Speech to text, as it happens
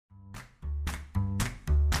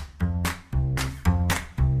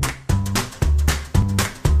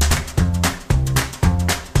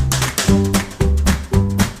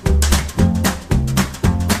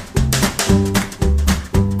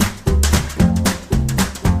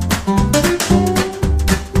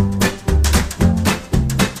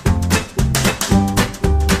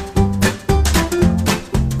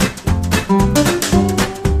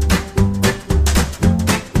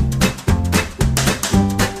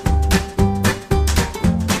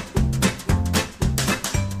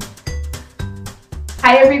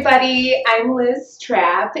Hi everybody, I'm Liz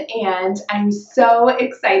Trapp and I'm so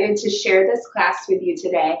excited to share this class with you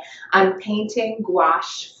today on painting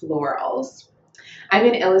gouache florals. I'm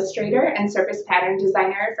an illustrator and surface pattern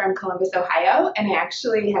designer from Columbus, Ohio, and I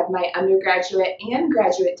actually have my undergraduate and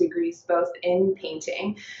graduate degrees both in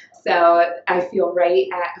painting, so I feel right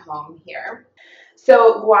at home here.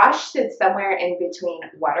 So gouache sits somewhere in between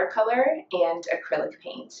watercolor and acrylic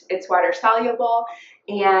paint. It's water soluble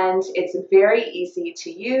and it's very easy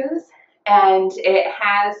to use, and it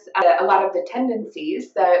has a lot of the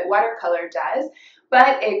tendencies that watercolor does,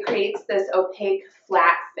 but it creates this opaque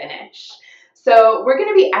flat finish. So we're going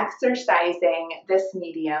to be exercising this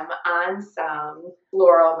medium on some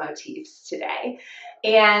floral motifs today.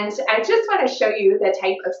 And I just want to show you the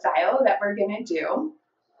type of style that we're going to do.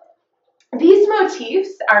 These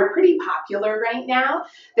motifs are pretty popular right now.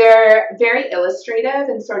 They're very illustrative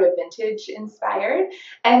and sort of vintage inspired,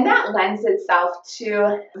 and that lends itself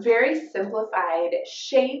to very simplified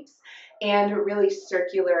shapes and really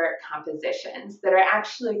circular compositions that are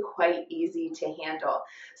actually quite easy to handle.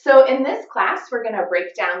 So in this class, we're going to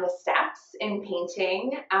break down the steps in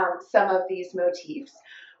painting some of these motifs.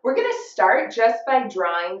 We're going to start just by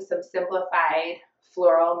drawing some simplified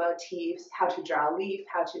floral motifs, how to draw a leaf,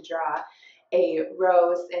 how to draw a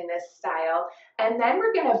rose in this style, and then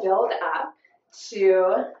we're going to build up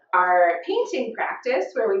to our painting practice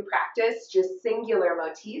where we practice just singular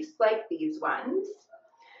motifs like these ones,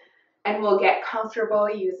 and we'll get comfortable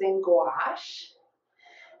using gouache.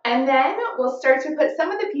 And then we'll start to put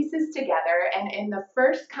some of the pieces together, and in the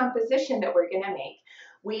first composition that we're going to make,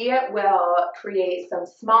 we will create some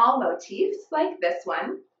small motifs like this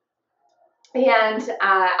one. And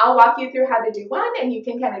I'll walk you through how to do one, and you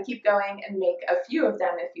can kind of keep going and make a few of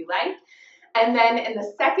them if you like. And then in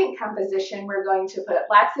the second composition, we're going to put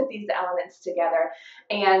lots of these elements together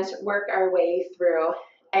and work our way through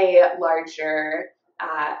a larger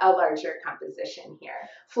composition here.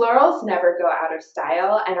 Florals never go out of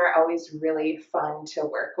style and are always really fun to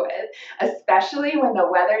work with, especially when the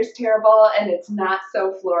weather's terrible and it's not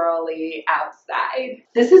so florally outside.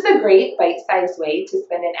 This is a great bite-sized way to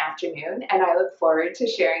spend an afternoon, and I look forward to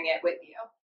sharing it with you.